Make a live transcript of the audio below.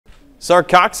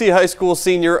Sarcoxie High School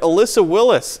senior Alyssa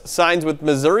Willis signs with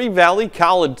Missouri Valley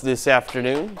College this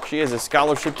afternoon. She has a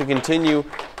scholarship to continue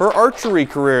her archery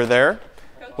career there.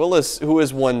 Willis, who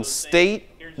has won state,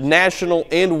 national,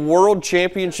 and world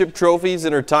championship trophies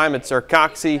in her time at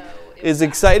Sarcoxie, is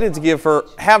excited to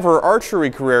have her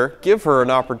archery career give her an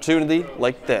opportunity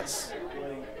like this.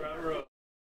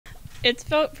 It's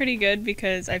felt pretty good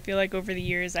because I feel like over the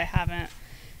years I haven't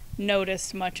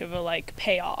noticed much of a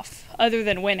payoff other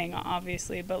than winning,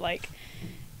 obviously, but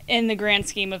in the grand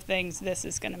scheme of things, this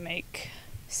is going to make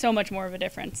so much more of a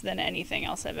difference than anything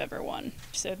else I've ever won.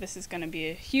 So this is going to be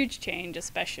a huge change,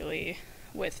 especially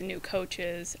with new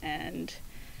coaches and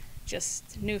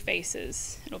just new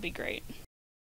faces. It'll be great.